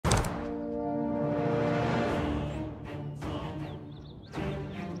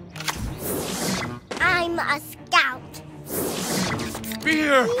a scout.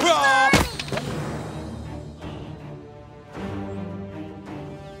 Spear!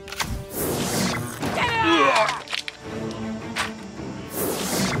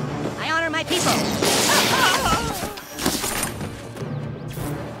 I honor my people.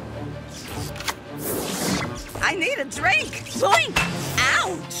 I need a drink. Boink!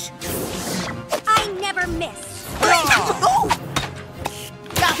 Ouch! I never miss. Oh!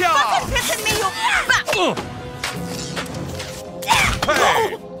 You're fucking pissing me off!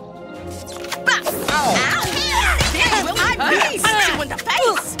 Hey! Ow! Damn, will I punch you in the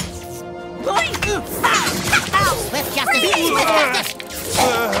face? Boink! Swift justice. Swift justice.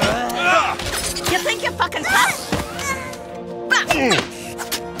 You think you're fucking tough?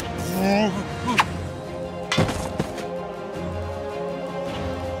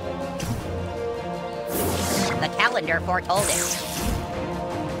 The calendar foretold it.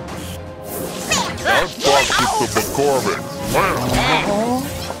 Outbox with the McCormick.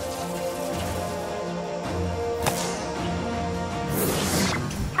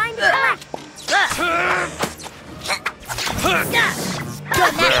 Time to collect.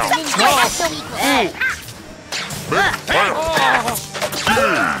 Good medicine is also equal.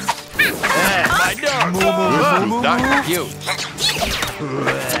 My dog! This is Dr. Cute.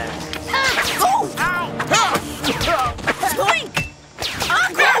 Boink!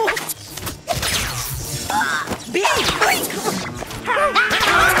 Boink!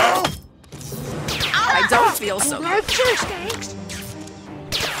 I don't feel so good.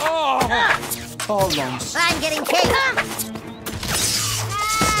 I'm getting chased.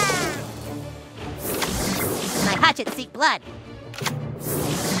 My hatchets seek blood.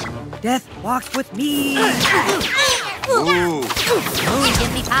 Death walks with me. Ooh.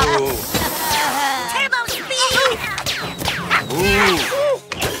 Give me power. Turbo speed.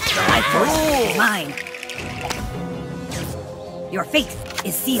 The life force is mine. Your fate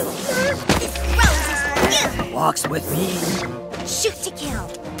is sealed. This rose is for you. Walks with me. Shoot to kill.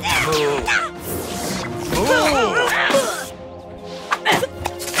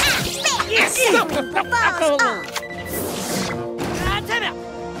 Yes. Balls off.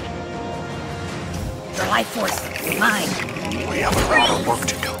 The life force is mine. We have a lot of work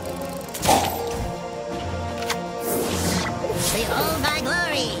to do. Behold my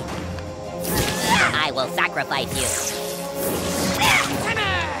glory. I will sacrifice you.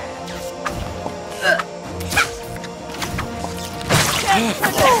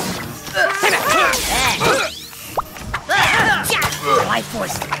 The life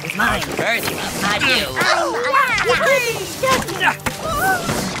force is mine. Birthing upon you.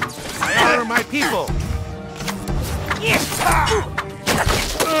 I honor my people.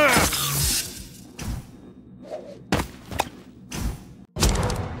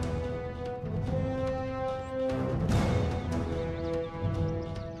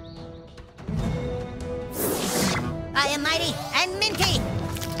 I am mighty and minty.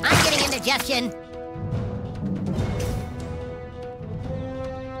 I'm getting indigestion.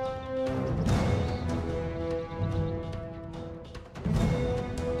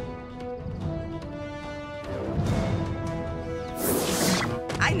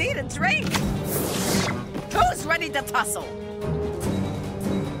 I need a drink. Who's ready to tussle?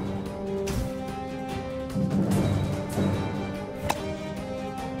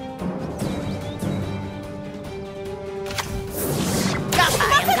 I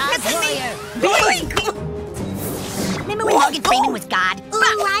am God's warrior. Boink! Remember when Morgan Freeman was God? Ooh,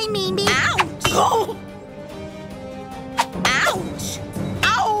 I mean me. Ouch! Ouch!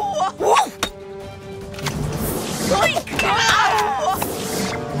 Ow! Boink! Ow!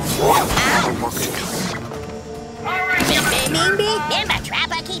 Mean me? Remember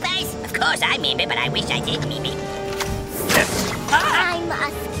Trapper Keepers? Of course I mean it, but I wish I did mean it. I'm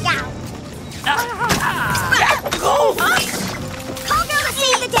a scout. Call down to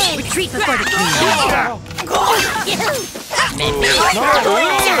save the day. Retreat before the king. Yeah. I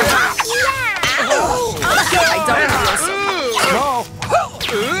don't feel so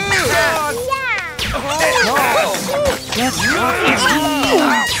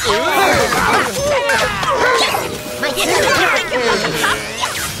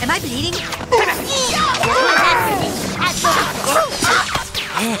Am I bleeding?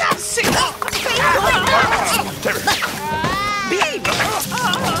 Beam!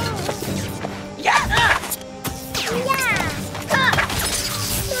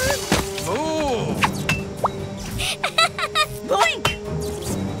 Boink!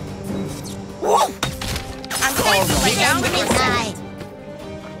 I'm going to lay down with Inside.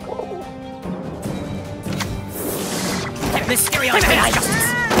 Mysterious justice!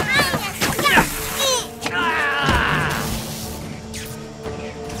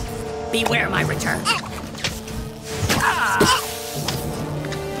 Beware my return.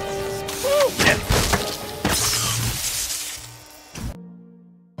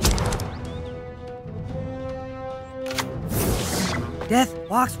 Death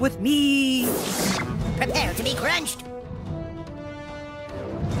walks with me. Prepare to be crunched.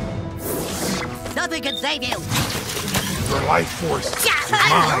 Nothing can save you. Your life force. Yeah,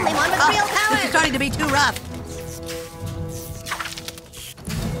 I'm the only one with real This is power. starting to be too rough.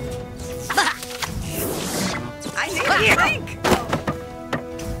 I need a drink.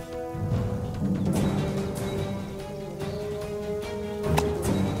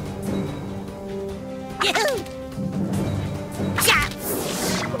 Yoo-hoo. Yeah.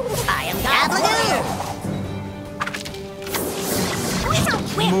 I am Gabladoo.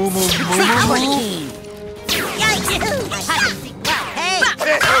 Moo, moo, moo, moo. Yikes! My hot seat. Well, hey!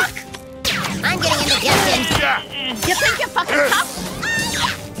 I'm getting indigestion. Yeah. You think you're fucking tough?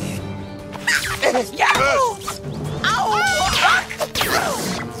 Yahoo! Ow!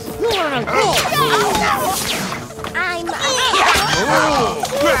 I'm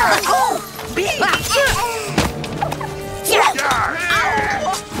The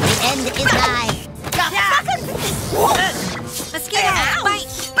end is nigh. Let's get out. Bite.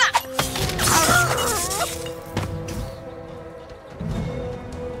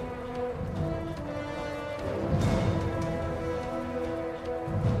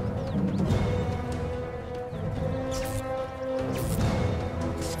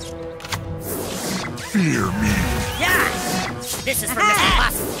 Fear me. This is for Mr.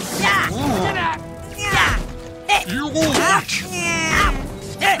 Possum. You won't.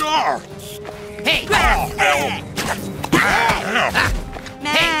 Hey!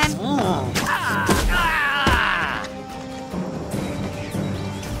 Man.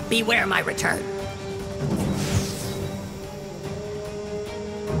 Beware my return.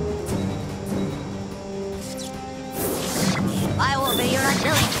 I will be your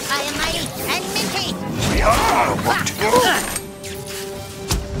undoing. I am mighty and minty. We have a lot of work to do.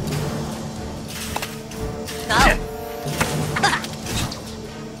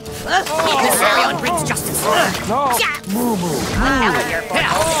 This beyond brings justice. Moo, moo.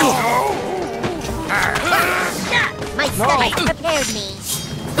 My stomach prepared me.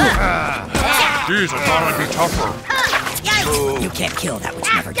 Jeez, I thought I'd be tougher. You can't kill that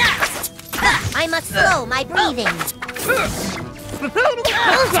which never dies. I must slow my breathing.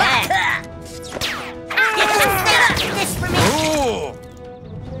 This for me. Ooh.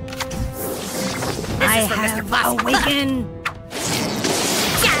 I is for Mr. have Possum. awakened.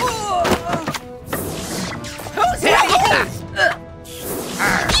 Who's here?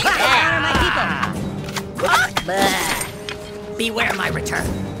 Beware my return.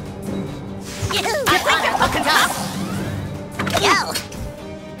 You think you're fucking tough? Yo!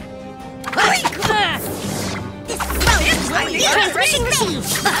 Transmission received.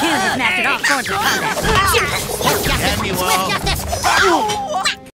 Here's knocked it off towards the combat. Swift justice! Swift justice!